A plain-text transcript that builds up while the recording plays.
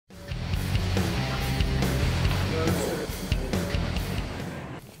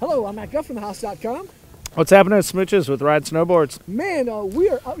Hello, I'm Matt Guff from thehouse.com. What's happening at Smooches with Ride Snowboards? Man, we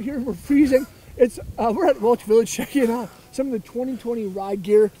are out here, we're freezing. We're at Welch Village checking out some of the 2020 ride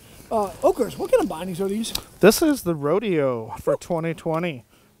gear. Okers, what kind of bindings are these? This is the Rodeo for 2020.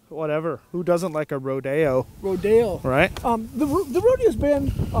 Whatever. Who doesn't like a rodeo? Rodeo. Right? The Rodeo's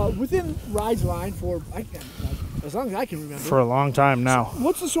been within Ride's line for as long as I can remember. For a long time now.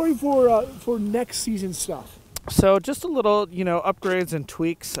 What's the story for next season stuff? So just a little, upgrades and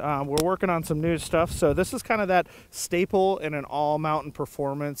tweaks. We're working on some new stuff. So this is kind of that staple in an all-mountain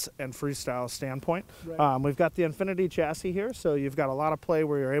performance and freestyle standpoint. Right. We've got the Infinity chassis here, so you've got a lot of play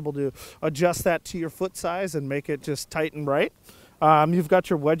where you're able to adjust that to your foot size and make it just tight and right. You've got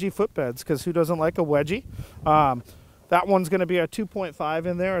your wedgie footbeds, because who doesn't like a wedgie? That one's going to be a 2.5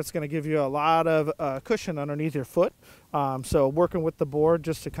 in there. It's going to give you a lot of cushion underneath your foot. So working with the board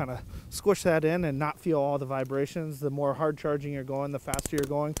just to kind of squish that in and not feel all the vibrations. The more hard charging you're going, the faster you're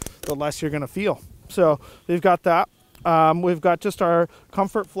going, the less you're going to feel. So we've got that. We've got just our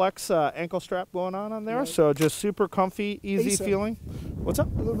Comfort Flex ankle strap going on there. Right. So just super comfy, easy ASIM. Feeling. What's up?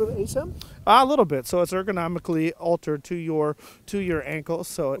 A little bit of ASIM? A little bit. So it's ergonomically altered to your ankles.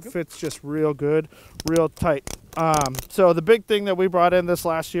 So it fits just real good, real tight. So the big thing that we brought in this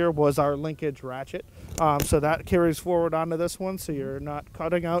last year was our linkage ratchet. So that carries forward onto this one, so you're not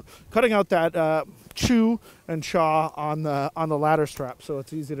cutting out that chew and chaw on the ladder strap, so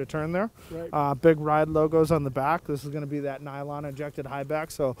it's easy to turn there. Right. Big Ride logos on the back. This is going to be that nylon injected high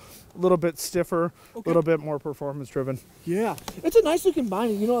back, so a little bit stiffer, a little bit more performance driven. Yeah, it's a nice looking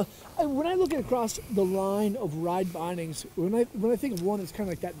binding. When I look across the line of Ride bindings, when I think of one, it's kind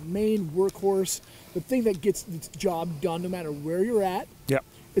of like that main workhorse, the thing that gets its job done no matter where you're at. Yep.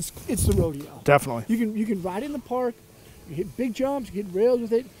 It's the Rodeo. Definitely. You can ride in the park, you hit big jumps, you hit rails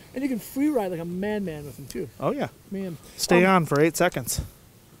with it, and you can free ride like a madman with them too. Oh yeah. Man. Stay on for 8 seconds.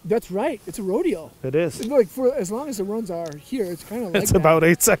 That's right. It's a rodeo. It is. Like for as long as the runs are here, it's kind of like it's about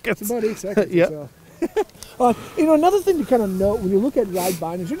 8 seconds. It's about 8 seconds. Yep. So. Another thing to kind of note when you look at ride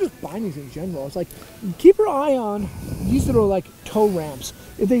bindings, or just bindings in general, it's like keep your eye on these little like toe ramps.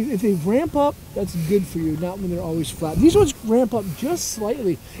 If they ramp up, that's good for you. Not when they're always flat. These ones ramp up just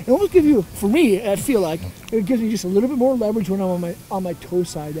slightly. It almost give you, for me, I feel like it gives me just a little bit more leverage when I'm on my toe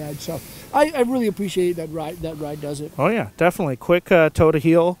side edge. So I really appreciate that Ride does it. Oh yeah, definitely. Quick toe to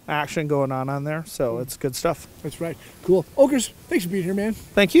heel action going on there. So it's good stuff. That's right. Cool. Okers, thanks for being here, man.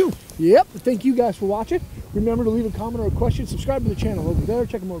 Thank you. Yep. Thank you guys for watching. Remember to leave a comment or a question. Subscribe to the channel over there.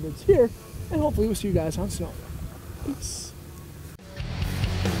 Check more vids here. And hopefully we'll see you guys on snow. Peace.